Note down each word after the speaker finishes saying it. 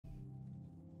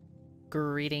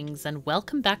Greetings and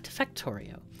welcome back to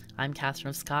Factorio. I'm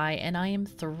KatherineOfSky and I am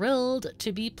thrilled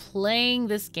to be playing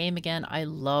this game again. I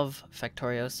love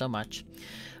Factorio so much.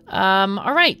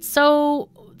 Alright, so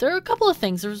there are a couple of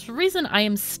things. There's a reason I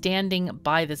am standing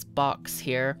by this box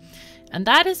here, and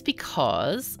that is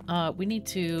because we need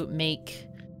to make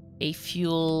a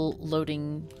fuel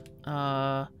loading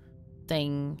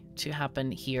thing to happen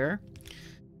here.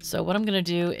 So what I'm going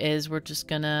to do is we're just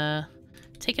going to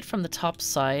take it from the top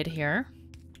side here.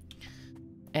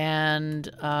 And,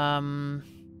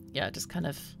 yeah, just kind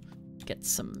of get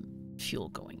some fuel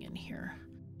going in here.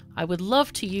 I would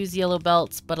love to use yellow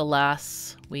belts, but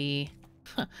alas, we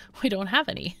don't have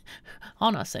any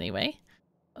on us anyway.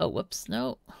 Oh, whoops,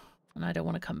 no. And I don't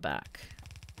want to come back.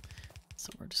 So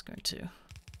we're just going to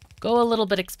go a little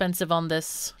bit expensive on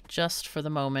this just for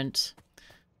the moment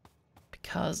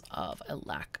because of a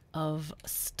lack of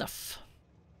stuff.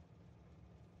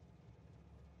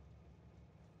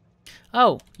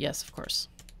 Oh, yes, of course.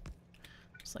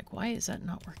 It's like, why is that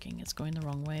not working? It's going the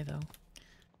wrong way, though.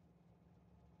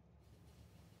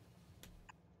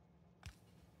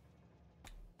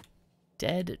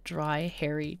 Dead, dry,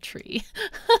 hairy tree.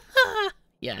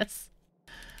 Yes.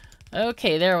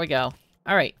 Okay, there we go.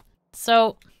 All right.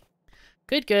 So,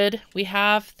 good. We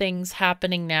have things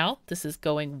happening now. This is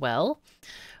going well.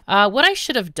 What I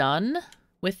should have done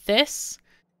with this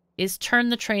is turn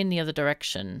the train the other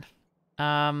direction.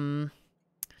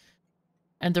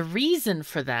 And the reason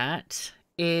for that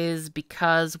is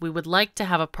because we would like to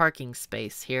have a parking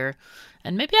space here.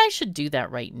 And maybe I should do that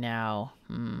right now.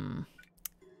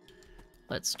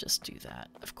 Let's just do that.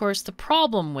 Of course, the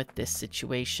problem with this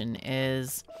situation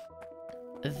is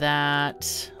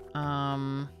that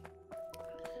we're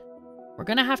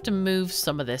going to have to move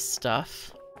some of this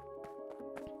stuff.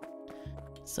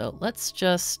 So let's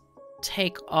just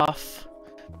take off.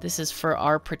 This is for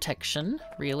our protection,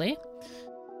 really.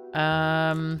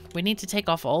 We need to take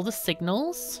off all the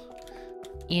signals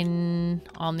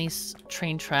on these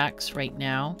train tracks right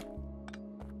now,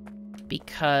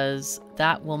 because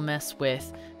that will mess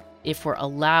with if we're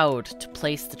allowed to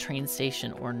place the train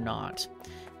station or not.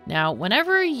 Now,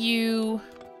 whenever you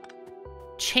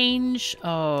change...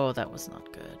 Oh, that was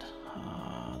not good.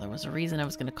 Oh, there was a reason I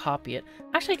was going to copy it.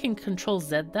 Actually, I can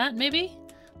Control-Z that, maybe?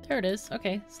 There it is.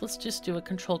 Okay, so let's just do a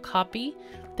Control copy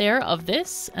there of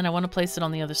this, and I want to place it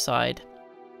on the other side.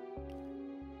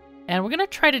 And we're going to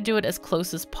try to do it as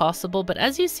close as possible, but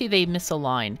as you see, they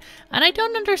misalign. And I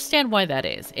don't understand why that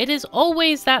is. It is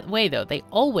always that way, though. They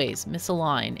always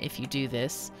misalign if you do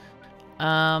this.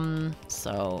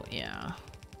 So, yeah.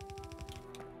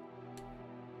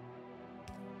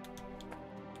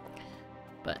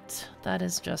 But that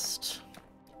is just...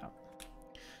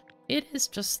 It is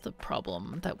just the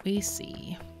problem that we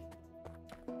see.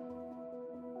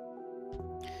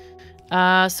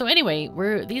 So anyway,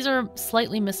 these are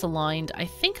slightly misaligned. I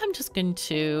think I'm just going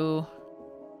to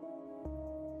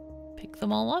pick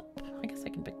them all up. I guess I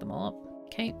can pick them all up.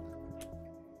 Okay.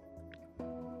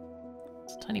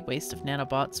 It's a tiny waste of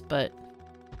nanobots, but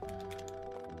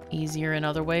easier in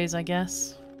other ways, I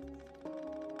guess.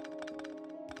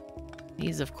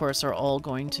 These, of course, are all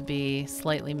going to be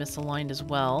slightly misaligned as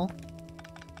well.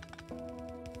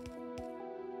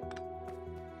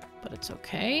 But it's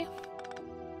okay.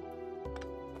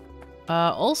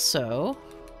 Also,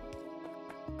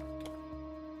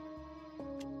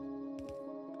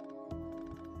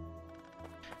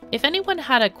 if anyone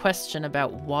had a question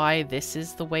about why this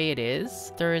is the way it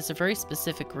is, there is a very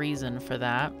specific reason for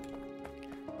that.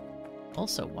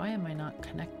 Also, why am I not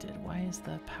connected? Why is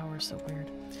the power so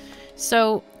weird?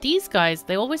 So these guys,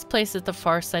 they always place at the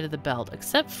far side of the belt,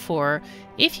 except for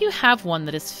if you have one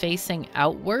that is facing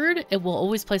outward, it will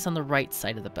always place on the right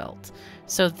side of the belt.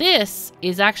 So this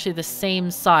is actually the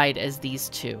same side as these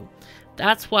two.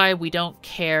 That's why we don't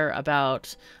care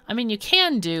about... I mean, you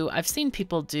can do... I've seen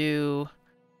people do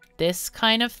this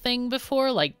kind of thing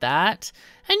before, like that.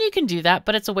 And you can do that,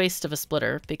 but it's a waste of a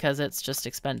splitter because it's just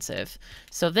expensive.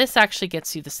 So this actually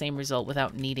gets you the same result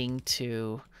without needing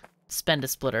to spend a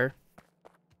splitter.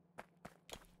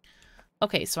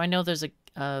 Okay, so I know there's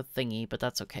a thingy, but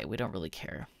that's okay. We don't really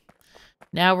care.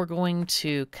 Now we're going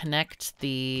to connect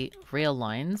the rail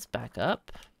lines back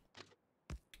up.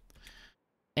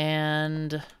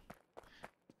 And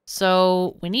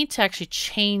so we need to actually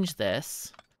change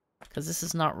this because this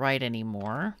is not right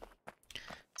anymore.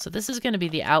 So this is going to be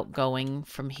the outgoing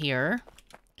from here.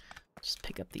 Just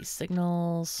pick up these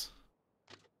signals.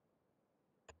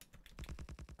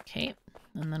 Okay,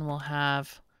 and then we'll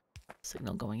have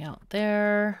signal going out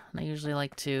there. And I usually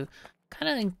like to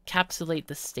kind of encapsulate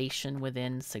the station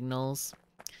within signals.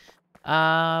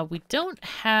 We don't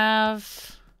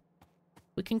have...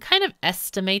 We can kind of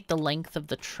estimate the length of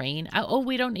the train. Oh,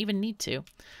 we don't even need to.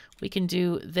 We can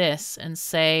do this and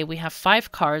say we have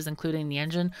 5 cars, including the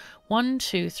engine. 1,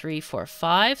 2, 3, 4,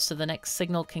 5. So the next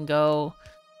signal can go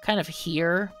kind of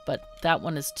here, but that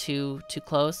one is too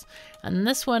close. And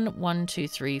this one, 1, 2,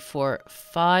 3, 4,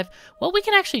 5. What we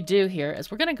can actually do here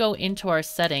is we're going to go into our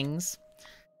settings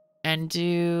and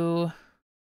do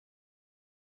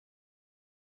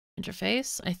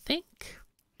interface, I think.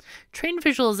 Train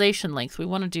visualization length, we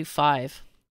want to do 5.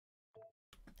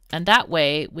 And that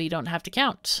way we don't have to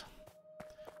count.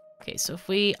 Okay, so if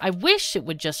we... I wish it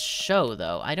would just show,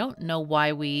 though. I don't know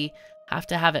why we have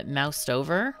to have it moused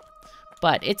over,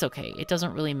 but it's okay. It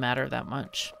doesn't really matter that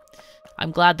much.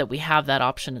 I'm glad that we have that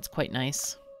option. It's quite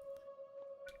nice.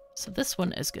 So this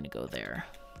one is going to go there.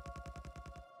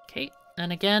 Okay,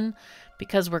 and again,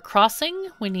 because we're crossing,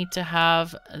 we need to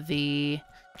have the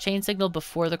chain signal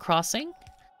before the crossing.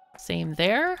 Same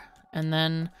there. And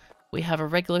then we have a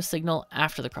regular signal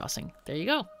after the crossing. There you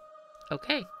go.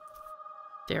 Okay.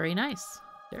 Very nice.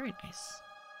 Very nice.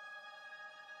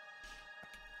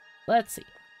 Let's see.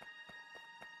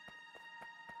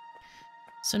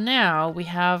 So now we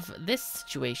have this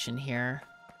situation here,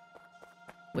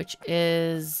 which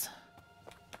is,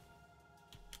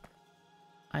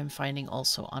 I'm finding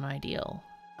also unideal.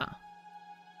 Ah.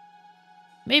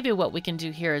 Maybe what we can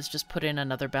do here is just put in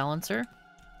another balancer.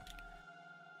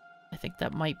 I think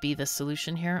that might be the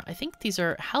solution here. I think these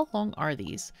are, how long are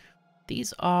these?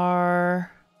 These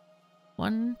are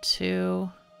 1, 2,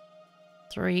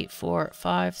 3, 4,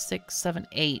 5, 6, 7,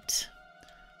 8.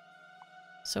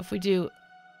 So if we do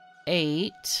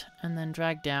 8 and then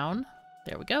drag down,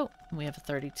 there we go. And we have a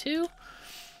 32,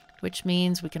 which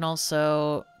means we can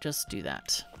also just do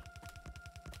that.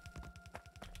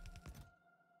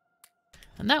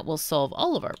 And that will solve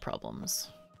all of our problems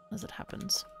as it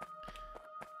happens.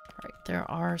 All right, there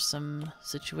are some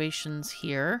situations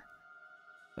here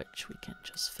which we can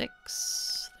just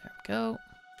fix. There we go.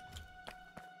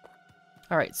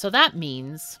 All right, so that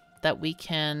means that we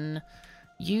can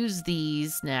use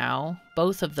these now,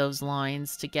 both of those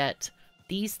lines, to get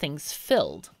these things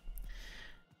filled.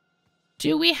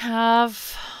 Do we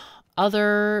have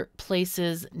other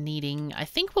places needing? I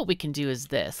think what we can do is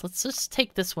this. Let's just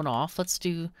take this one off. Let's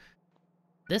do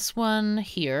this one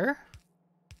here,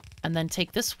 and then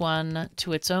take this one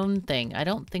to its own thing. I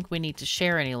don't think we need to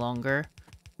share any longer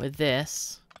with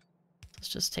this. Let's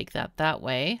just take that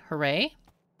way. Hooray.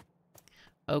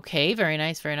 Okay, very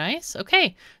nice, very nice.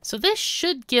 Okay, so this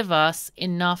should give us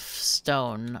enough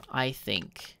stone, I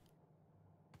think.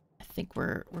 I think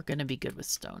we're going to be good with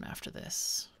stone after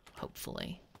this.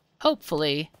 Hopefully.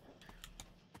 Hopefully.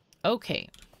 Okay.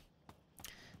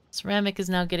 Ceramic is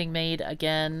now getting made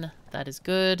again. That is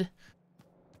good.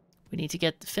 We need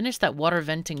to finish that water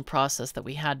venting process that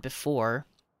we had before.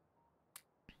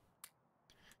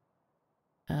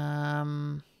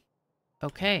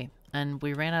 Okay, and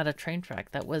we ran out of train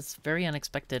track. That was very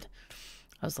unexpected.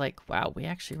 I was like, wow, we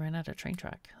actually ran out of train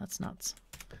track. That's nuts.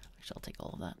 Actually, I'll take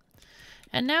all of that.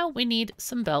 And now we need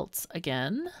some belts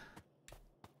again.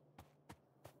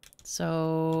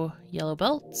 So, yellow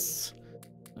belts.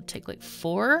 I'll take like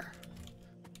 4.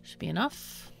 Should be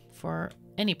enough for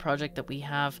any project that we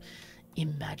have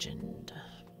imagined.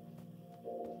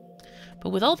 But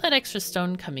with all that extra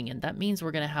stone coming in, that means we're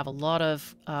going to have a lot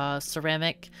of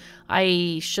ceramic.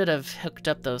 I should have hooked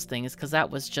up those things because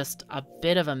that was just a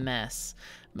bit of a mess.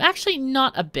 Actually,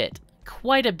 not a bit.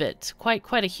 Quite a bit.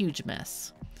 Quite a huge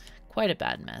mess. Quite a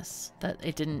bad mess. That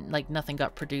it didn't, like, nothing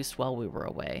got produced while we were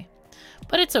away.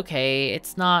 But it's okay.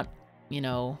 It's not, you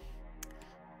know,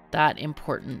 that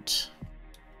important.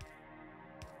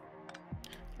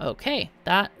 Okay,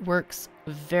 that works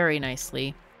very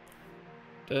nicely.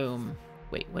 Boom.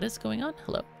 Wait, what is going on?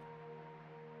 Hello.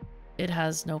 It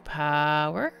has no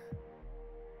power.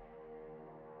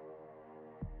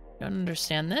 Don't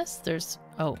understand this. There's...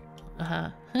 Oh.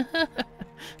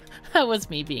 That was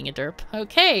me being a derp.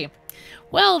 Okay.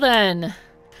 Well then.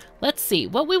 Let's see.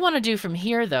 What we want to do from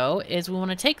here, though, is we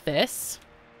want to take this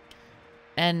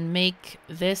and make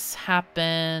this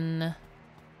happen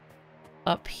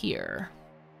up here.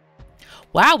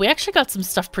 Wow, we actually got some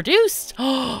stuff produced.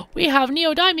 Oh, we have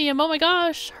neodymium. Oh my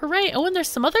gosh. Hooray. Oh, and there's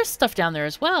some other stuff down there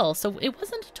as well. So it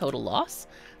wasn't a total loss.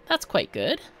 That's quite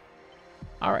good.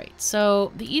 All right.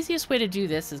 So the easiest way to do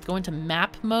this is go into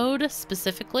map mode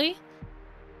specifically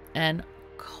and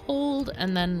hold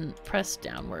and then press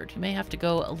downward. You may have to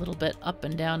go a little bit up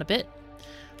and down a bit.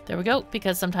 There we go.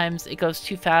 Because sometimes it goes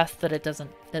too fast that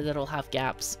it'll have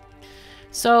gaps.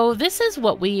 So this is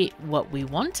what we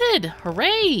wanted.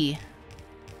 Hooray.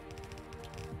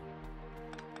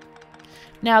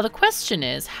 Now the question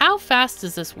is, how fast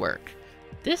does this work?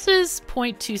 This is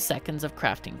 0.2 seconds of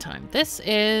crafting time. This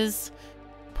is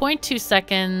 0.2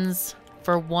 seconds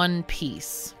for one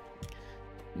piece.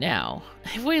 Now,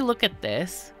 if we look at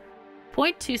this,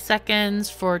 0.2 seconds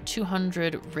for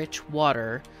 200 rich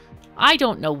water. I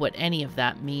don't know what any of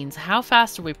that means. How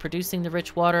fast are we producing the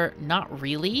rich water? Not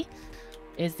really,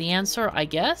 is the answer, I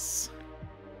guess.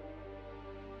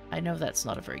 I know that's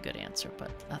not a very good answer,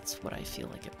 but that's what I feel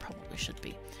like it probably should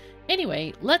be.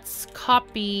 Anyway, let's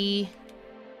copy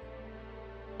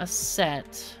a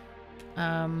set.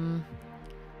 And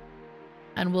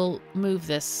we'll move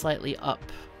this slightly up.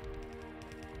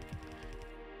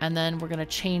 And then we're going to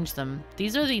change them.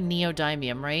 These are the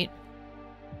neodymium, right?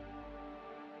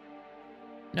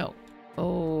 No.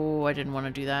 Oh, I didn't want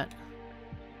to do that.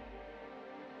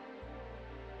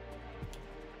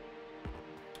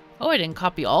 Oh, I didn't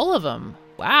copy all of them.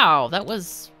 Wow, that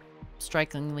was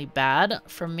strikingly bad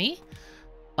from me.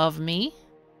 Of me.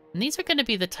 And these are going to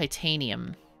be the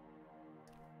titanium.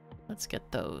 Let's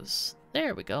get those.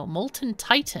 There we go. Molten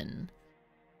Titan.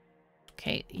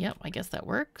 Okay, yep, I guess that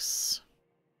works.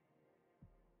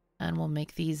 And we'll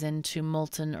make these into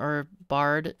molten or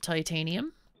barred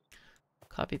titanium.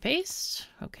 Copy paste.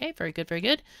 Okay, very good, very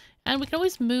good. And we can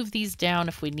always move these down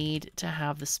if we need to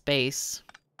have the space.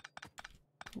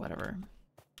 Whatever.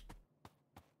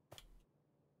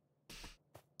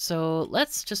 So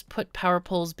let's just put power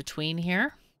poles between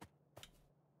here.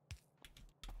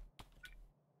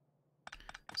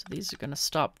 So these are going to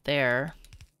stop there.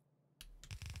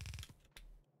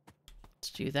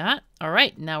 Let's do that. All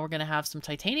right, now we're going to have some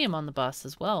titanium on the bus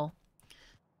as well.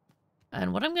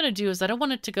 And what I'm going to do is I don't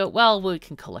want it to go... Well, we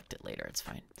can collect it later. It's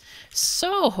fine.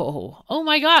 So, oh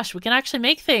my gosh, we can actually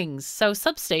make things. So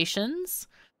substations.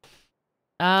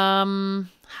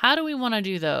 How do we want to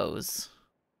do those?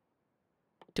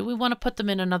 Do we want to put them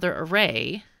in another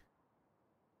array?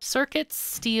 Circuits,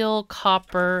 steel,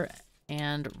 copper,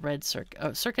 and red circuit.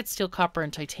 Oh, circuit, steel, copper,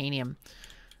 and titanium.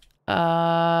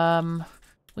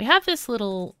 We have this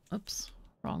little... Oops,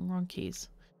 wrong keys.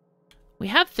 We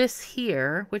have this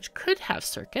here, which could have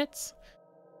circuits.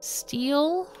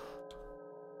 Steel,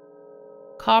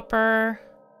 copper,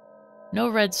 no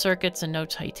red circuits, and no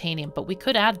titanium. But we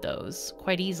could add those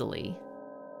quite easily.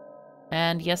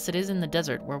 And yes, it is in the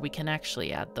desert where we can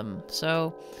actually add them.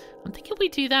 So I'm thinking we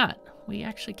do that. We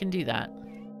actually can do that.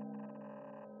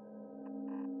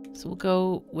 So we'll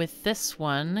go with this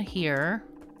one here.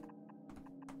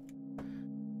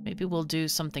 Maybe we'll do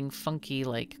something funky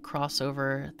like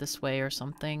crossover this way or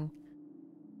something.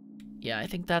 Yeah, I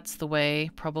think that's the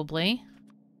way, probably.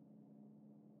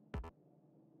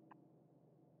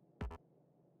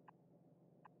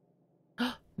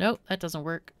 Nope, that doesn't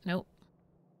work. Nope.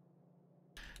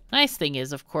 Nice thing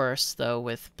is, of course, though,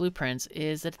 with blueprints,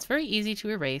 is that it's very easy to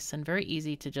erase and very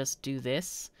easy to just do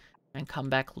this and come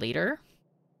back later.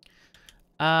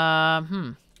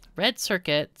 Red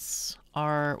circuits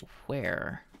are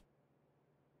where?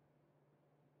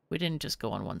 We didn't just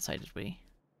go on one side, did we?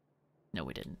 No,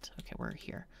 we didn't. Okay, we're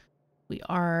here. We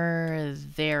are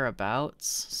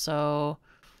thereabouts. So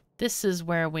this is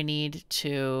where we need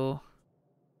to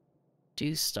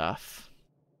do stuff.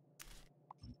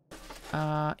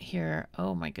 Here.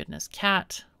 Oh my goodness.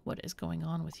 Cat, what is going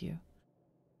on with you?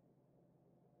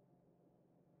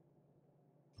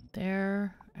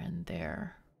 There and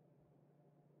there.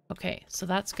 Okay, so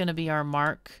that's going to be our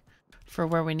mark for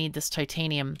where we need this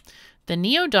titanium. The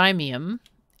neodymium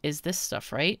is this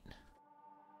stuff, right?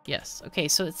 Yes. Okay,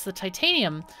 so it's the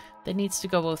titanium that needs to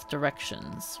go both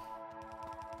directions.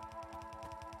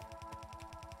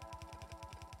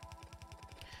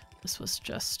 This was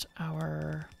just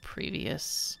our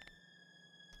previous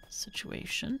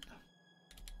situation.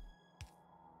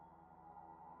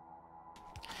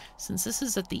 Since this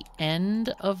is at the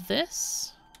end of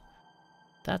this,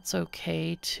 that's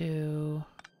okay to...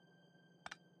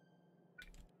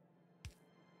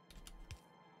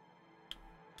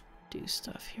 do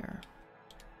stuff here.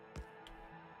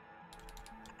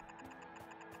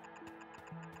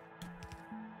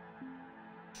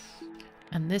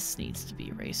 And this needs to be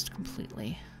erased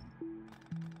completely.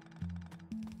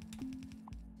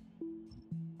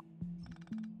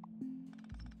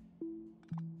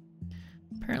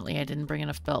 Apparently I didn't bring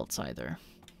enough belts either.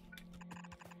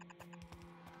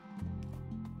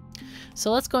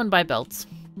 So let's go and buy belts.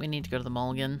 We need to go to the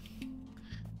mall again.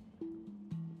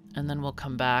 And then we'll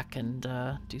come back and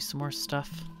do some more stuff.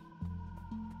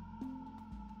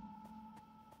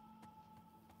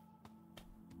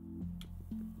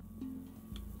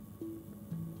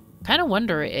 Kind of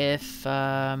wonder if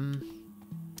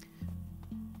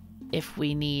if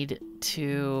we need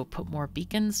to put more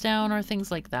beacons down or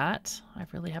things like that. I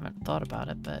really haven't thought about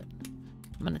it, but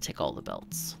I'm going to take all the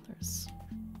belts.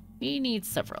 We need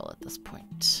several at this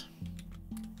point.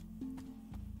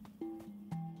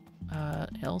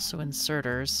 Also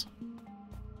inserters.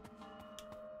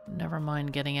 Never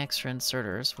mind getting extra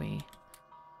inserters.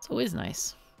 It's always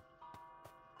nice.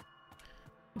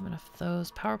 Give enough of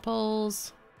those power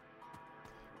poles.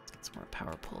 Let's get some more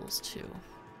power poles too.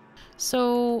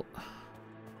 So,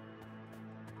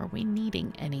 are we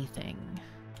needing anything?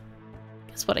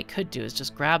 I guess what I could do is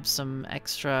just grab some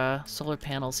extra solar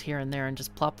panels here and there and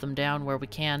just plop them down where we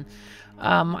can.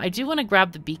 I do want to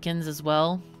grab the beacons as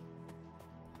well,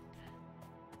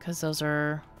 because those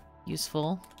are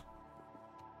useful.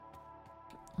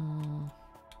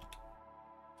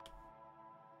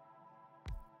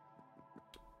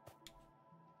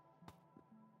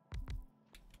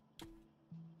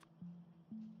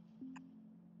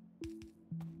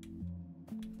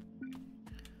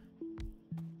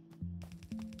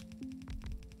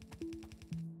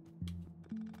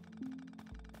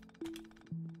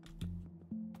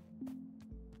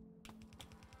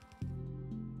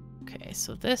 Okay,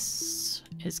 so this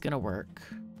is gonna work.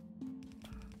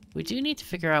 We do need to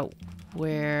figure out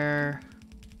where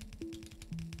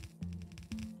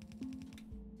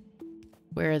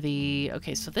the...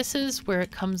 Okay, so this is where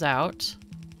it comes out.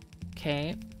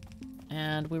 Okay.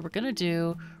 And we were gonna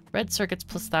do red circuits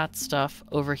plus that stuff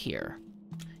over here.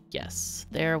 Yes,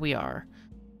 there we are.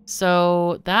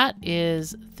 So that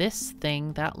is this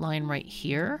thing, that line right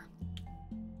here.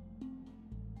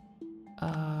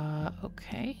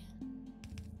 Okay.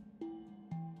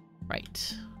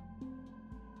 Right.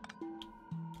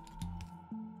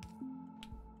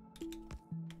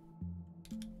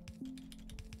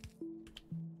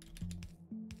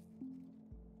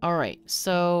 All right,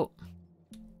 so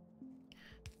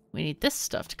we need this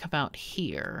stuff to come out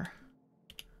here.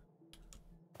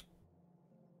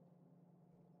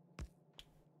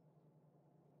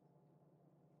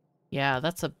 Yeah,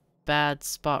 that's a bad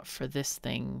spot for this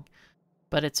thing,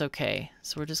 but it's okay.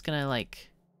 So we're just gonna like,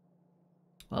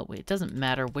 well, it doesn't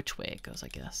matter which way it goes, I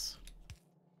guess.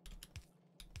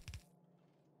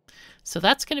 So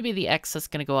that's gonna be the X that's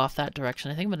gonna go off that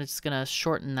direction. I think I'm just gonna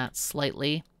shorten that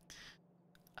slightly.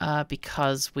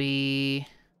 Because we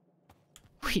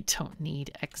don't need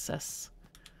excess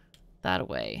that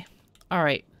way. All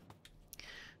right.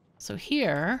 So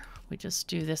here, we just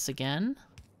do this again.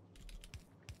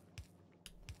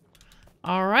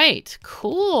 All right,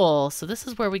 cool. So this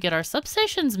is where we get our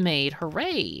substations made.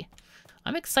 Hooray.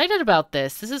 I'm excited about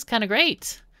this. This is kind of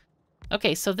great.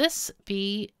 Okay, so this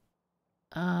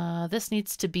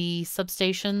needs to be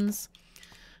substations.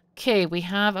 Okay, we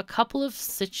have a couple of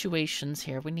situations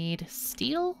here. We need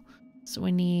steel, so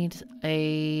we need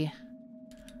a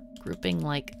grouping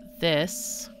like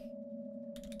this.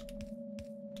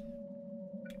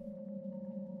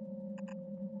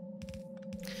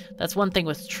 That's one thing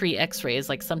with tree X-rays,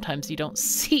 like sometimes you don't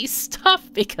see stuff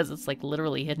because it's like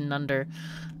literally hidden under.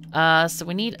 So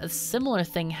we need a similar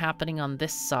thing happening on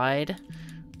this side,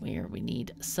 where we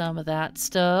need some of that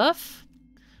stuff.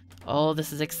 Oh,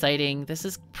 this is exciting. This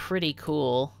is pretty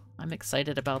cool. I'm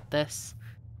excited about this.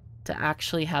 To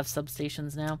actually have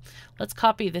substations now. Let's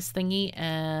copy this thingy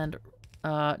and...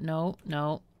 no.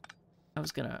 I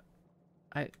was gonna...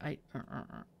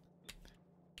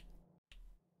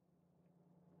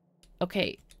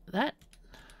 Okay, that...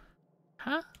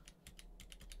 Huh?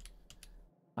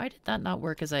 Why did that not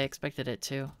work as I expected it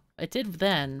to? It did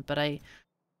then, but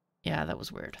yeah, that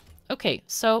was weird. Okay,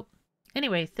 so...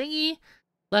 Anyway, thingy...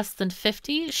 Less than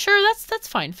 50? Sure, that's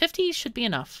fine. 50 should be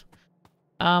enough.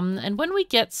 And when we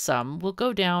get some, we'll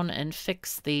go down and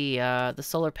fix the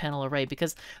solar panel array,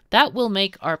 because that will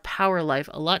make our power life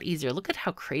a lot easier. Look at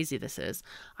how crazy this is.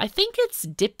 I think it's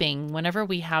dipping whenever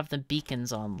we have the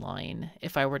beacons online,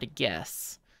 if I were to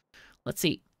guess. Let's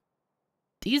see.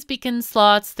 These beacon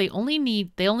slots, they only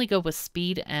go with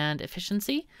speed and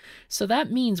efficiency. So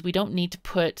that means we don't need to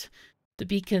put the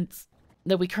beacons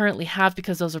that we currently have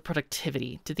because those are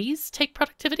productivity. Do these take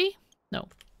productivity? No.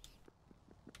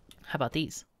 How about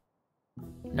these?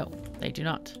 No, they do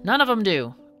not. None of them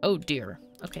do. Oh dear.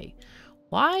 Okay.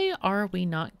 Why are we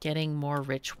not getting more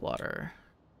rich water?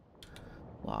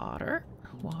 Water.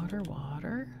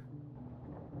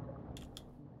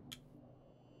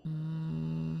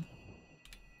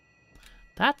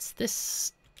 That's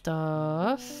this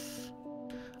stuff.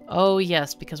 Oh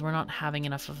yes, because we're not having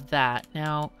enough of that.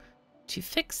 Now, to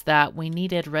fix that, we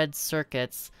needed red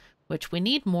circuits, which we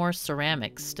need more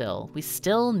ceramic still. We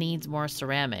still need more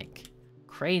ceramic,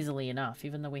 crazily enough,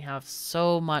 even though we have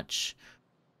so much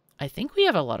I think we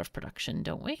have a lot of production,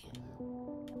 don't we?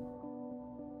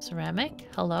 Ceramic?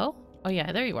 Hello? Oh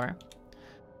yeah, there you are.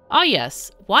 Ah,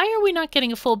 yes. Why are we not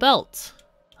getting a full belt?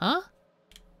 Huh?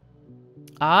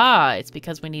 Ah, it's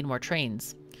because we need more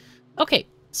trains. Okay,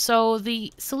 so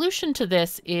the solution to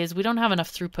this is we don't have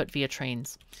enough throughput via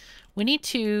trains. We need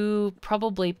to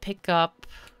probably pick up...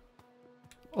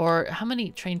 Or how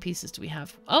many train pieces do we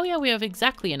have? Oh yeah, we have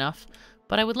exactly enough.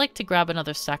 But I would like to grab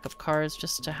another stack of cars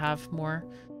just to have more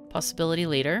possibility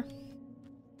later.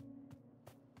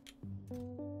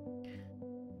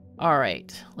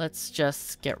 Alright, let's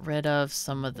just get rid of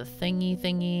some of the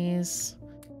thingies.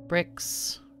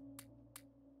 Bricks.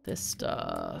 This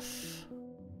stuff.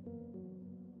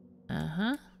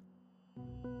 Uh-huh.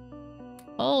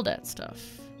 All that stuff.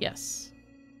 Yes.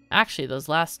 Actually, those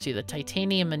last two, the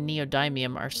titanium and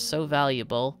neodymium, are so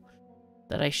valuable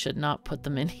that I should not put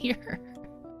them in here.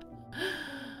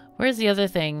 Where's the other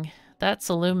thing? That's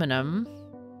aluminum.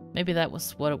 Maybe that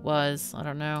was what it was. I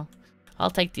don't know. I'll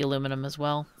take the aluminum as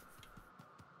well.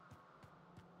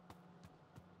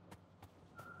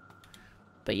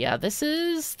 But yeah, this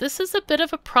is a bit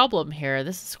of a problem here.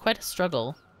 This is quite a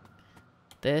struggle.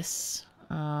 This,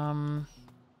 kind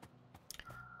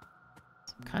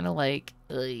of like,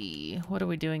 what are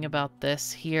we doing about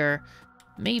this here?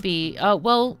 Maybe, oh,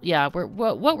 well, yeah,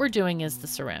 what we're doing is the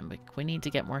ceramic. We need to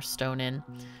get more stone in.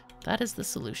 That is the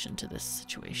solution to this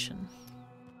situation.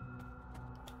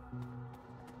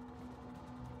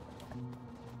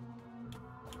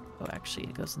 Oh, actually,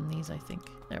 it goes in these, I think.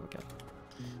 There we go.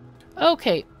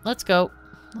 Okay, let's go.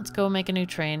 Let's go make a new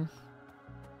train.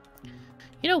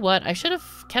 You know what? I should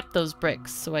have kept those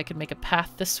bricks so I could make a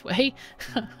path this way.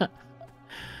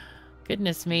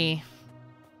 Goodness me.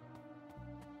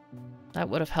 That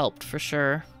would have helped for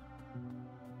sure.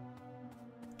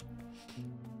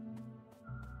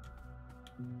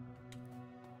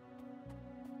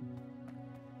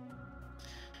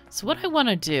 So what I want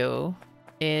to do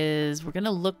is we're going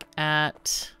to look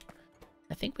at...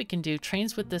 I think we can do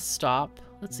trains with this stop.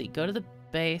 Let's see. Go to the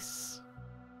base.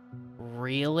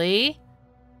 Really?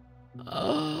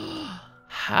 Oh,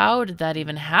 how did that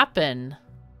even happen?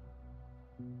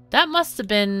 That must have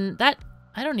been... that.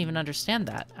 I don't even understand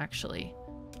that, actually.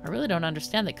 I really don't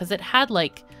understand that, because it had,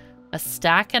 like, a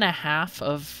stack and a half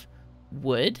of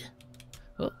wood.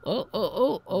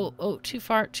 Oh, too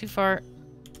far, too far.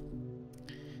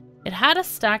 It had a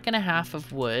stack and a half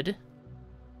of wood.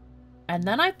 And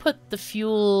then I put the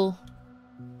fuel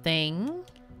thing.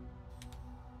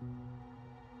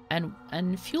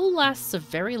 And fuel lasts a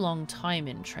very long time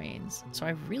in trains. So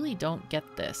I really don't get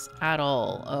this at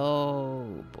all. Oh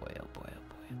boy, oh boy, oh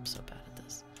boy. I'm so bad at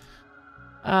this.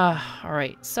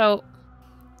 Alright, so...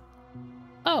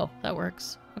 Oh, that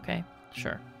works. Okay,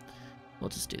 sure. We'll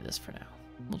just do this for now.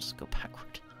 We'll just go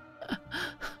backward.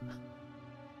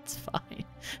 It's fine.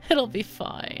 It'll be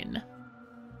fine.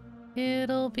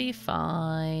 It'll be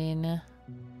fine.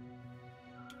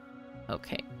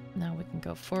 Okay, now we can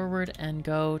go forward and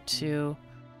go to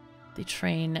the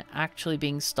train actually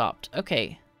being stopped.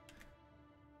 Okay.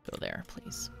 Go there,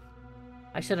 please.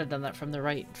 I should have done that from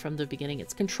the beginning.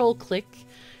 It's Control-click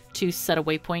to set a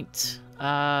waypoint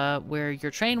where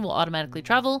your train will automatically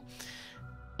travel,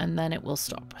 and then it will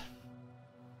stop.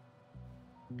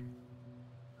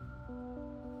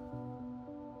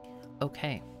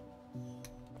 Okay.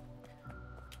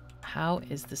 How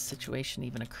is this situation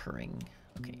even occurring?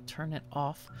 Okay, turn it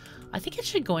off. I think it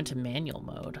should go into manual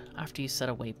mode after you set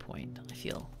a waypoint. I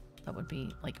feel that would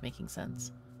be, like, making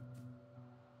sense.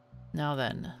 Now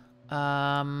then,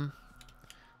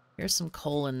 here's some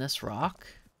coal in this rock.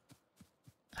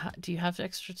 Do you have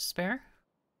extra to spare?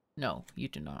 No, you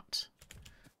do not.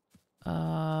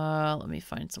 Let me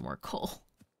find some more coal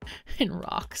in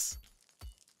rocks.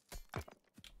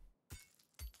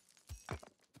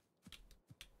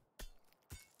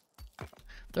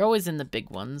 They're always in the big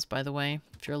ones, by the way,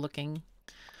 if you're looking.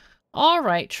 All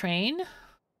right, train.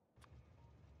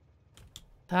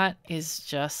 That is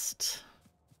just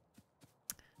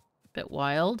a bit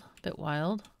wild, bit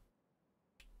wild.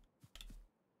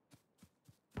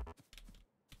 All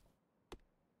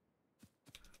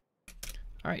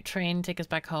right, train, take us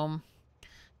back home.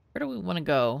 Where do we want to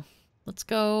go? Let's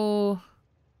go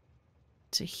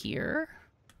to here.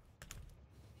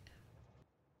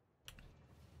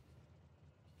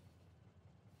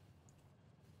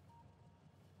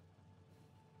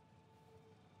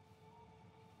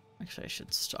 Actually, I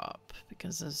should stop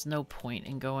because there's no point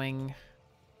in going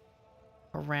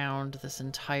around this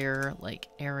entire, like,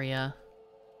 area.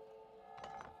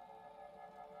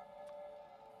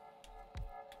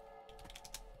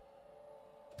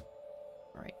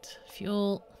 All right,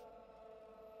 fuel.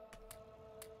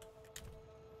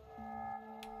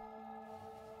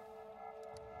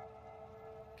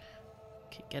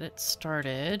 get it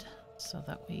started so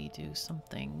that we do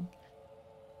something.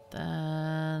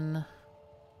 Then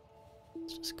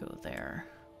let's just go there.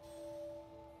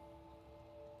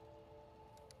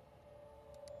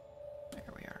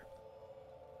 There we are.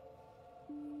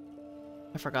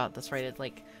 I forgot, that's right.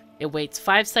 It waits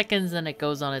 5 seconds and it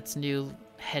goes on its new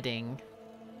heading.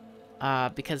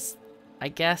 Because I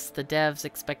guess the devs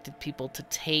expected people to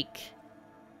take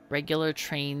regular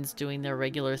trains doing their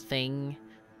regular thing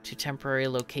to temporary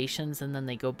locations, and then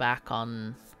they go back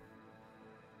on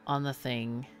the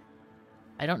thing.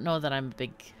 I don't know that I'm a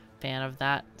big fan of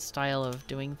that style of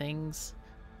doing things.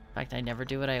 In fact, I never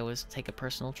do it. I always take a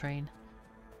personal train.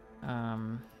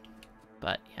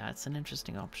 But yeah, it's an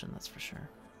interesting option, that's for sure.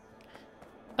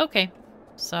 Okay,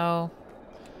 so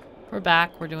we're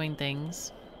back. We're doing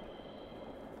things.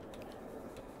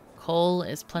 Coal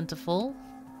is plentiful,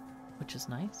 which is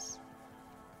nice.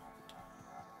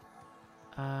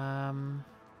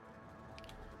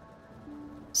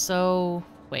 So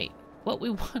wait, what we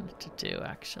wanted to do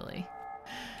actually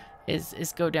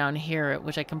is go down here,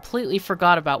 which I completely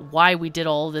forgot about why we did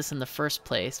all this in the first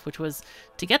place, which was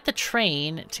to get the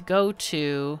train to go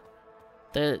to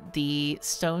the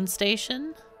stone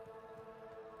station.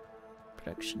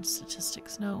 Production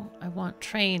statistics, no, I want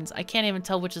trains. I can't even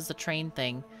tell which is the train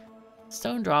thing.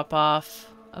 Stone drop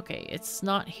off. Okay, it's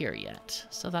not here yet,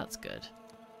 so that's good.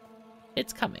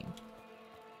 It's coming.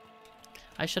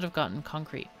 I should have gotten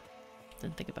concrete.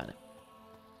 Didn't think about it.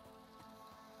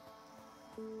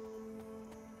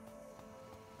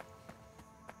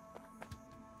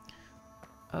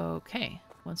 Okay,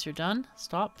 once you're done,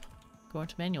 stop. Go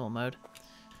into manual mode.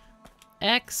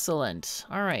 Excellent.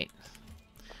 All right.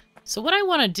 So what I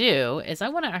want to do is I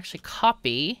want to actually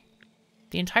copy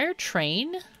the entire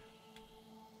train.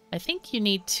 I think you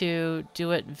need to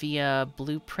do it via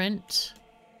blueprint.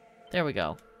 There we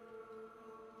go.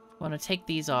 I want to take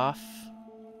these off.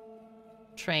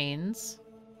 Trains.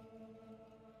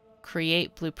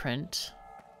 Create blueprint.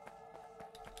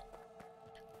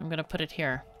 I'm going to put it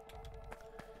here.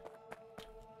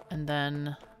 And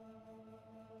then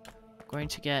I'm going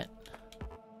to get...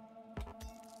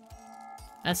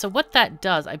 And so what that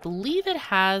does, I believe it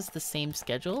has the same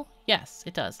schedule. Yes,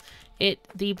 it does. I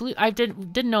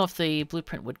didn't know if the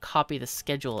blueprint would copy the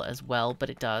schedule as well, but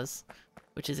it does,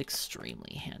 which is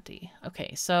extremely handy.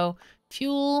 Okay, so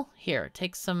fuel here.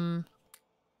 Take some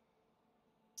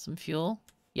fuel.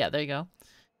 Yeah, there you go.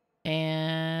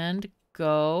 And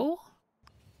go.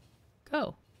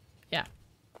 Yeah.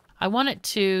 I want it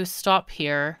to stop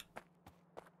here.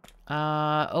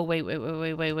 Oh,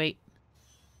 wait.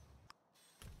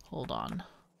 Hold on.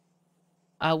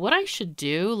 What I should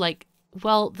do,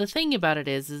 well, the thing about it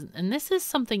is, and this is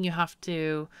something you have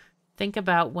to think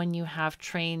about when you have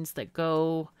trains that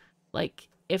go,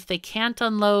 if they can't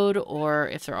unload or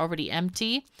if they're already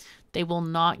empty, they will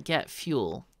not get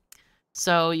fuel.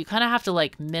 So you kind of have to,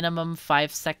 minimum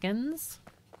 5 seconds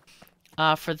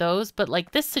for those. But,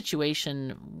 this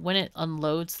situation, when it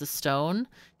unloads the stone,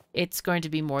 it's going to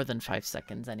be more than 5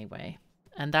 seconds anyway.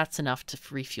 And that's enough to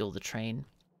refuel the train.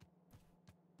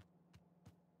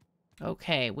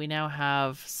 Okay, we now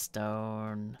have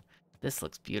stone. This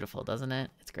looks beautiful, doesn't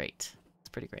it? It's great. It's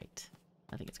pretty great.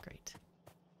 I think it's great.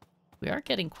 We are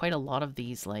getting quite a lot of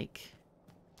these,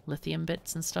 lithium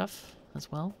bits and stuff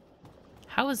as well.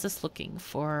 How is this looking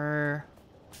for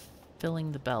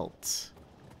filling the belt?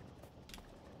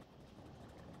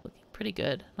 Looking pretty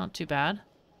good. Not too bad.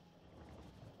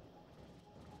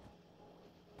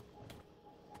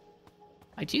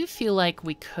 I do feel like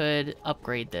we could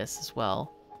upgrade this as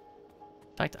well.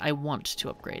 In fact, I want to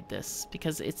upgrade this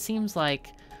because it seems like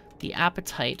the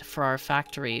appetite for our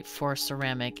factory for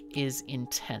ceramic is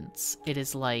intense. It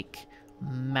is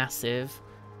massive.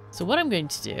 So what I'm going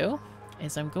to do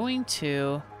is I'm going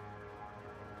to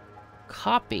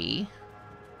copy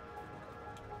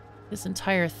this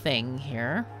entire thing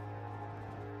here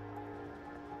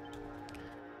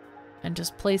and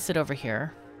just place it over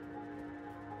here.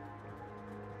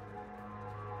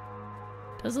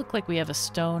 Does look like we have a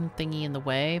stone thingy in the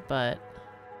way, but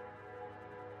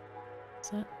is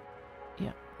that?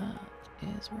 Yeah, that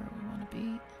is where we want to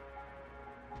be.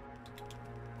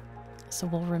 So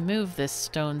we'll remove this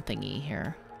stone thingy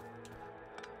here.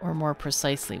 Or more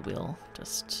precisely, we'll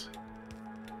just...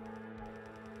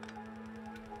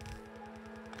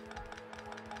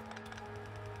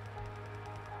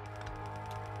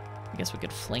 I guess we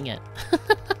could fling it.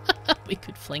 We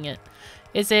could fling it.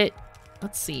 Is it...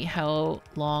 Let's see how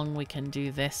long we can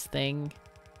do this thing.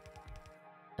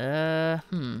 Let's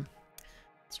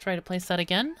try to place that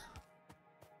again.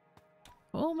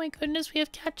 Oh my goodness, we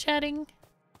have cat chatting.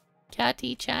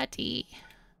 Chatty, chatty.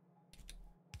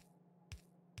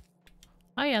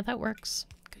 Oh yeah, that works.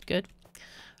 Good, good.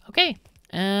 Okay,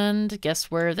 and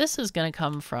guess where this is gonna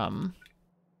come from?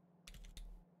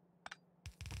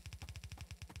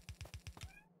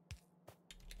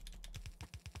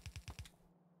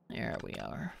 There we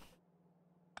are.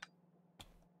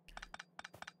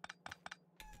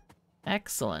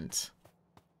 Excellent.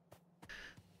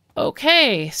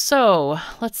 Okay, so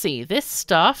let's see. This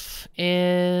stuff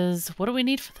is... What do we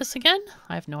need for this again?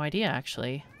 I have no idea,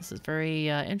 actually. This is very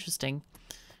interesting.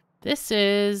 This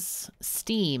is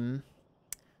steam.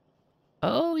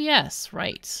 Oh, yes,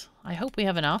 right. I hope we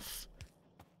have enough.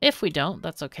 If we don't,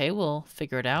 that's okay. We'll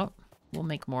figure it out. We'll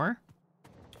make more.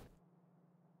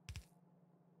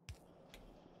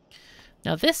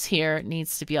 Now this here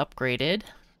needs to be upgraded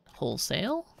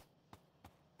wholesale.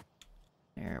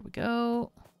 There we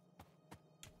go.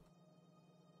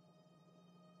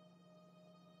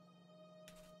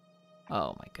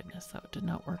 Oh my goodness, that did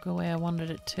not work the way I wanted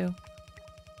it to.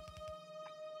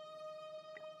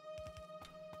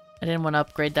 I didn't want to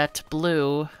upgrade that to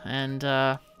blue, and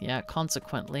yeah,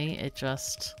 consequently, it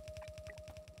just...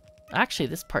 Actually,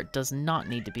 this part does not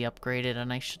need to be upgraded,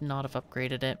 and I should not have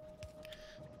upgraded it.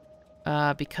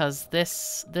 Because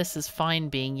this is fine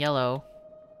being yellow,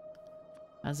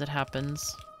 as it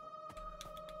happens.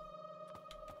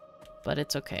 But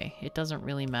it's okay. It doesn't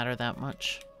really matter that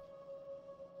much.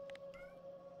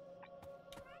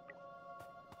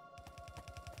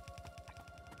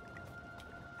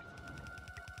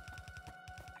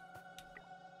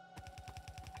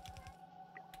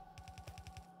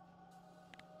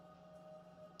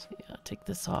 So yeah, take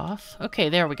this off. Okay,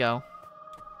 there we go.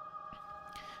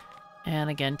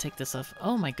 And again, take this off.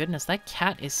 Oh my goodness, that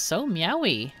cat is so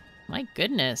meowy. My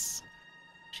goodness.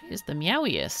 She is the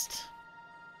meowiest.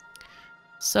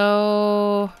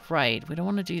 So, right, we don't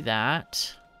want to do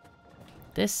that.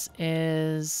 This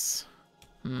is...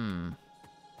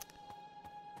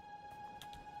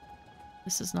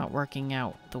 This is not working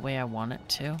out the way I want it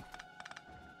to.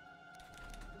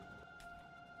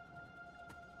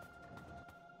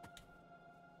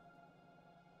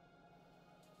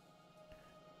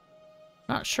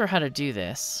 Not sure how to do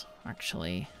this,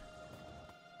 actually.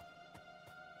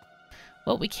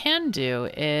 What we can do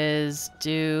is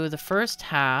do the first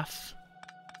half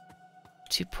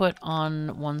to put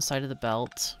on one side of the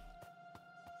belt.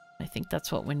 I think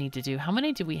that's what we need to do. How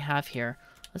many do we have here?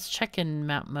 Let's check in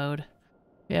map mode.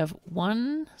 We have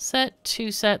 1 set,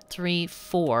 2 set, 3,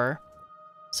 4.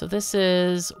 So this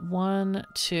is 1,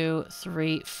 2,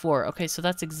 3, 4. Okay, so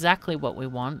that's exactly what we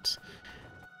want.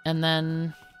 And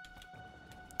then...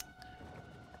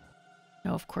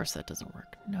 No, of course that doesn't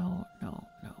work. No, no,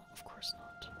 no, of course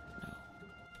not.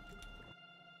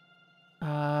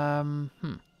 No.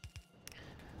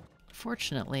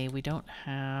 Fortunately, we don't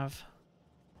have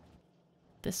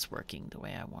this working the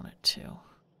way I want it to.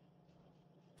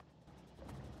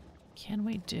 Can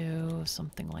we do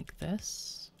something like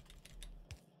this?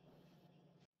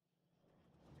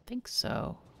 I think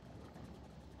so.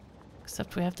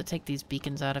 Except we have to take these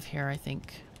beacons out of here, I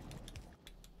think.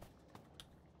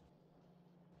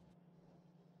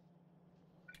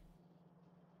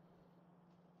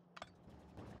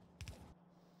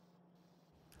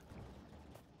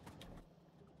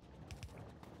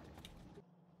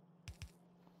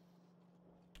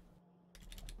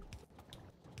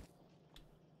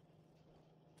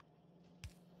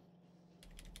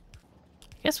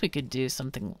 I guess we could do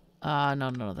something...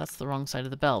 no, that's the wrong side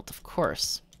of the belt, of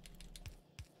course.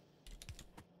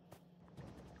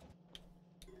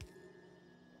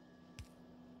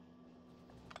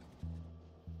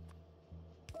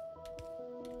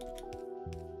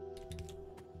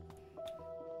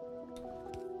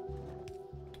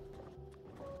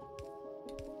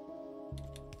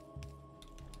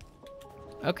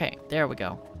 Okay, there we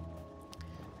go.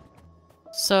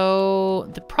 So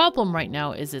the problem right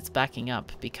now is it's backing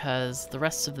up because the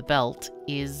rest of the belt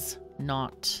is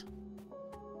not,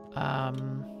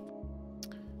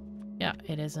 yeah,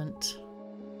 it isn't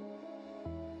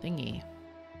thingy.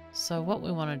 So what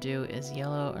we want to do is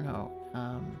yellow,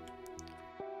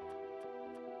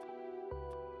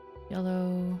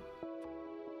 yellow,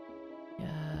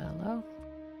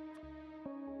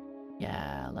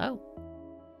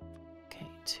 okay,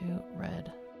 2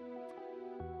 red.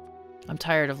 I'm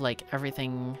tired of, like,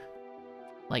 everything,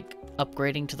 like,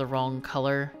 upgrading to the wrong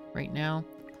color right now.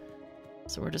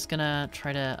 So we're just gonna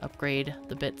try to upgrade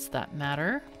the bits that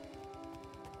matter.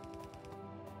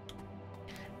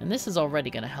 And this is already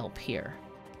gonna help here.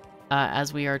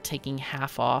 As we are taking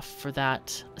half off for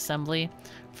that assembly.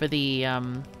 For the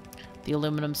the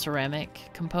aluminum ceramic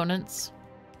components.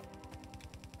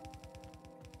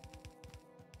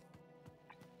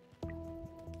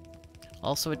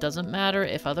 Also, it doesn't matter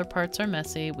if other parts are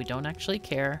messy. We don't actually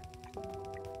care.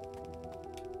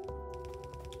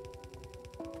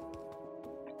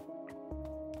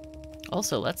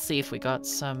 Also, let's see if we got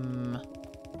some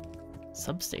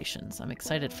substations. I'm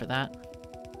excited for that.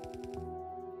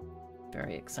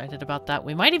 Very excited about that.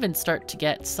 We might even start to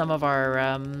get some of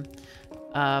our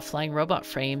flying robot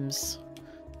frames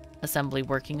assembly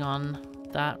working on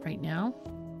that right now.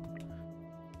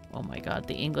 Oh my god,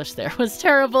 the English there was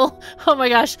terrible. Oh my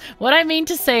gosh. What I mean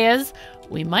to say is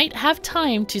we might have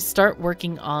time to start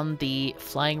working on the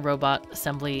flying robot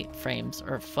assembly frames,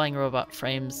 or flying robot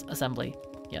frames assembly.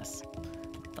 Yes,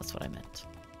 that's what I meant.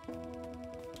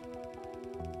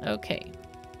 Okay.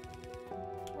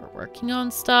 We're working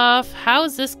on stuff.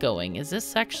 How's this going? Is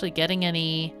this actually getting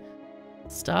any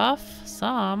stuff?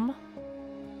 Some.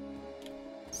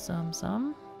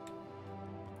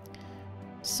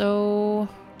 So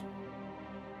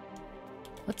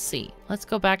let's see. Let's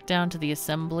go back down to the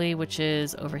assembly, which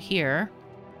is over here.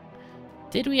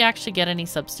 Did we actually get any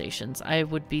substations? I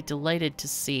would be delighted to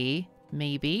see.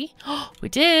 Maybe. Oh, we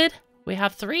did! We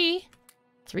have 3.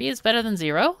 3 is better than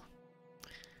 0.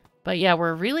 But yeah,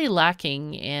 we're really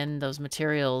lacking in those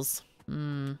materials.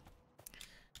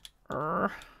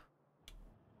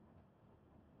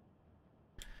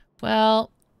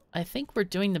 Well, I think we're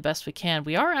doing the best we can.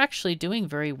 We are actually doing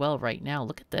very well right now.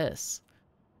 Look at this.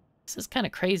 This is kind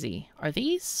of crazy. Are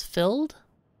these filled?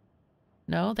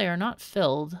 No, they are not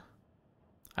filled.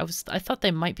 I thought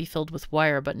they might be filled with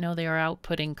wire, but no, they are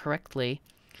outputting correctly.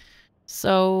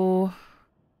 So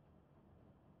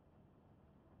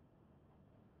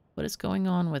what is going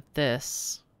on with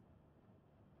this?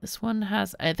 This one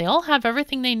has, they all have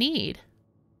everything they need.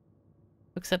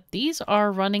 Except these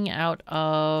are running out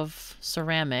of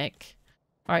ceramic.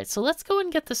 All right, so let's go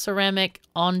and get the ceramic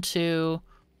onto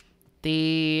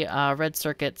the red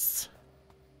circuits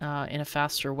in a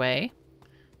faster way.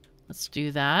 Let's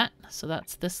do that. So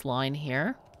that's this line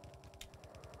here.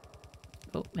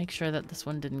 Oh, make sure that this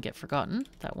one didn't get forgotten.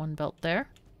 That one belt there.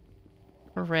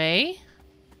 Hooray.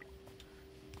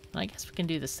 And I guess we can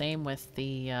do the same with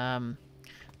the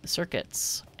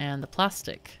circuits and the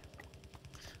plastic.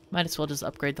 Might as well just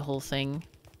upgrade the whole thing.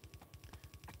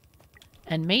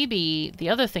 And maybe the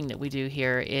other thing that we do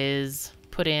here is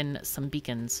put in some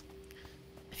beacons.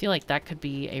 I feel like that could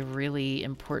be a really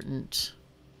important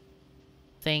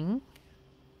thing.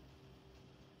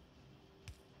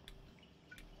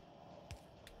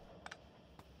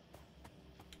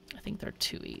 I think they're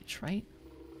 2 each, right?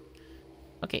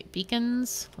 Okay,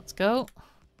 beacons. Let's go.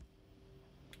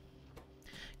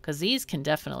 Because these can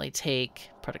definitely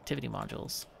take productivity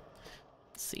modules.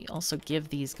 Let's see. Also give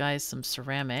these guys some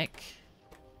ceramic.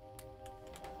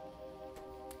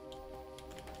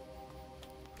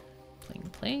 Pling,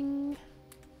 pling.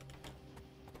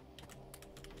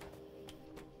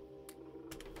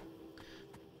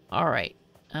 All right.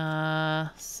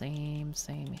 Same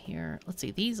here. Let's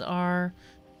see. These are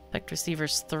Vector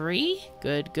receivers 3.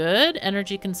 Good, good.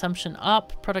 Energy consumption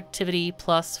up. Productivity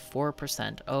plus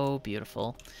 4%. Oh,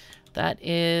 beautiful. That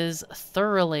is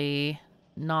thoroughly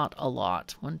not a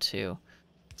lot. 1, 2.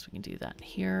 So we can do that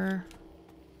here.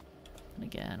 And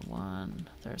again, 1.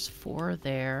 There's 4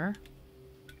 there.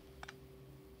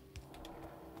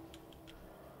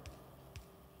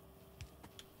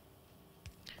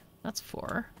 That's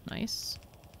 4. Nice.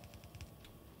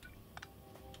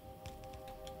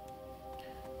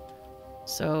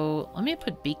 So let me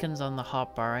put beacons on the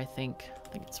hotbar, I think.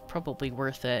 It's probably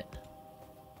worth it.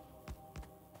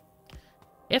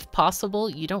 If possible,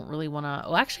 you don't really want to...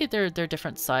 Well, actually, they're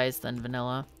different size than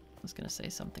vanilla. I was going to say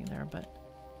something there, but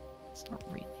it's not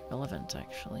really relevant,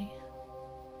 actually.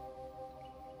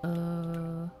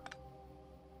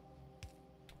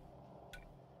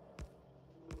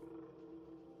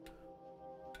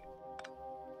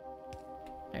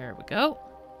 There we go.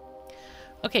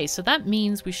 Okay, so that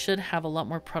means we should have a lot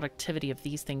more productivity of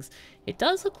these things. It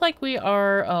does look like we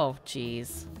are... Oh,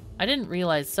 geez. I didn't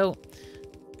realize. So,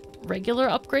 regular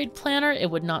upgrade planner, it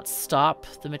would not stop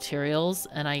the materials,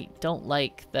 and I don't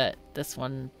like that this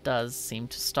one does seem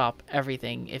to stop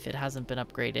everything if it hasn't been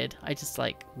upgraded. I just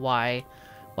like, why?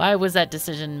 Why was that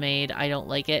decision made? I don't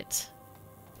like it.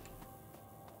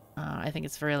 I think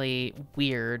it's really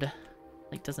weird.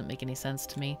 Like, doesn't make any sense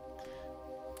to me.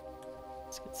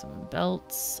 Let's get some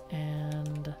belts,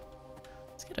 and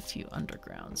let's get a few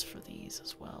undergrounds for these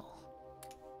as well.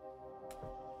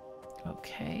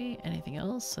 Okay, anything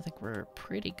else? I think we're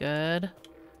pretty good.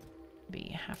 Maybe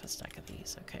half a stack of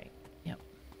these. Okay, yep.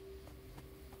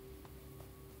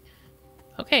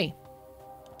 Okay.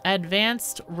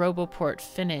 Advanced Roboport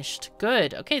finished.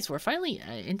 Good. Okay, so we're finally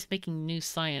into making new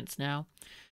science now.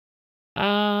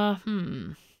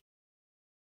 Do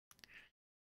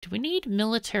we need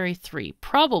military 3?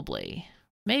 Probably.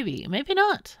 Maybe. Maybe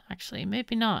not. Actually,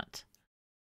 maybe not.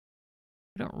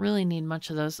 We don't really need much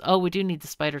of those. Oh, we do need the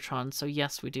Spidertron, so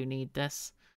yes, we do need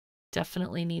this.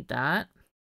 Definitely need that.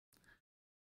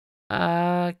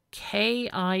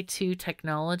 KI2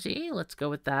 technology. Let's go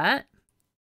with that.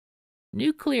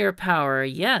 Nuclear power.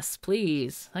 Yes,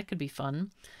 please. That could be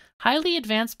fun. Highly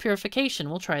advanced purification.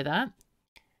 We'll try that.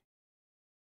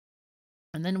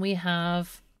 And then we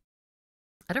have...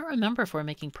 I don't remember if we're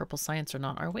making purple science or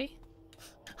not, are we?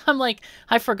 I'm like,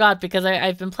 I forgot because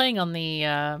I've been playing on the,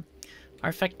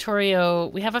 our Factorio...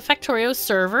 We have a Factorio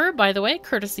server, by the way,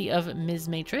 courtesy of Ms.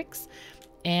 Matrix.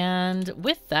 And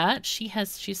with that,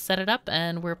 she's set it up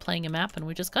and we're playing a map and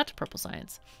we just got to purple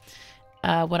science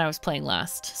when I was playing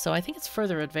last. So I think it's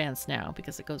further advanced now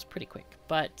because it goes pretty quick.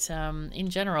 But in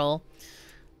general...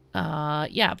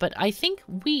 yeah, but I think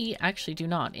we actually do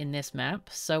not in this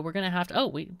map, so we're gonna have to... Oh,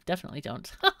 we definitely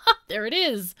don't. There it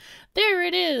is! There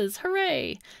it is!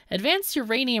 Hooray! Advanced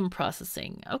uranium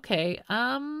processing. Okay,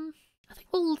 I think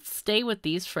we'll stay with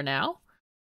these for now.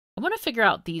 I want to figure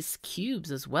out these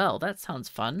cubes as well. That sounds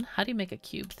fun. How do you make a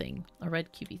cube thing? A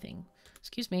red cubey thing.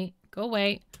 Excuse me. Go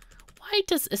away. Why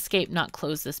does escape not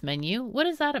close this menu? What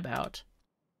is that about?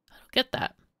 I don't get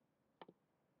that.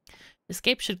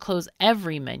 Escape should close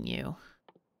every menu.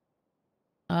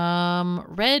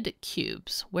 Red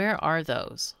cubes. Where are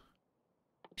those?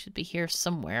 Should be here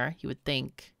somewhere, you would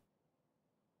think.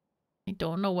 I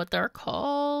don't know what they're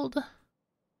called.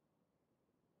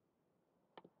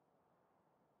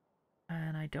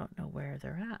 And I don't know where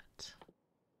they're at.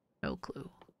 No clue.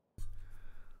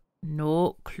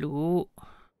 No clue.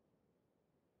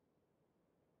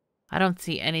 I don't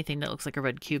see anything that looks like a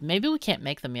red cube. Maybe we can't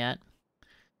make them yet.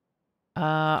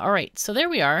 Alright, so there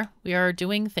we are. We are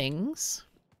doing things.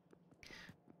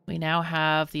 We now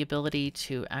have the ability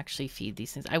to actually feed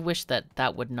these things. I wish that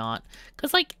that would not...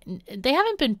 Because, like, they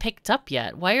haven't been picked up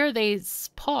yet. Why are they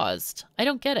paused? I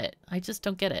don't get it. I just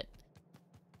don't get it.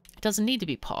 It doesn't need to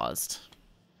be paused.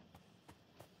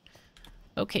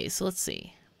 Okay, so let's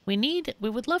see. We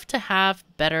would love to have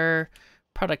better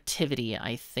productivity,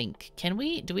 I think. Can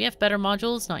we? Do we have better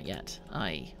modules? Not yet.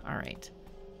 Aye, alright.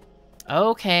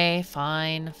 Okay,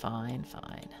 fine.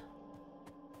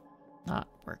 Not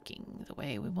working the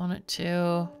way we want it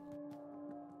to.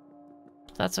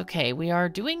 That's okay. We are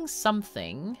doing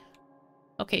something.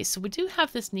 Okay, so we do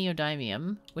have this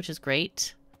neodymium, which is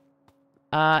great.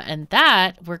 And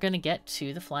that, we're going to get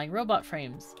to the flying robot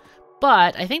frames.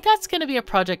 But I think that's going to be a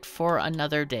project for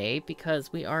another day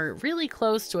because we are really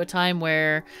close to a time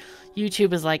where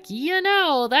YouTube is like, you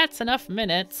know, that's enough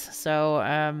minutes. So,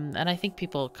 and I think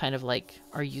people kind of like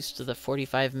are used to the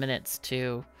 45 minutes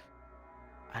to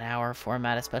an hour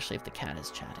format, especially if the cat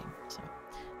is chatting. So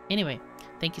anyway,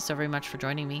 thank you so very much for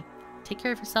joining me. Take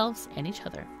care of yourselves and each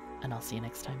other, and I'll see you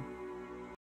next time.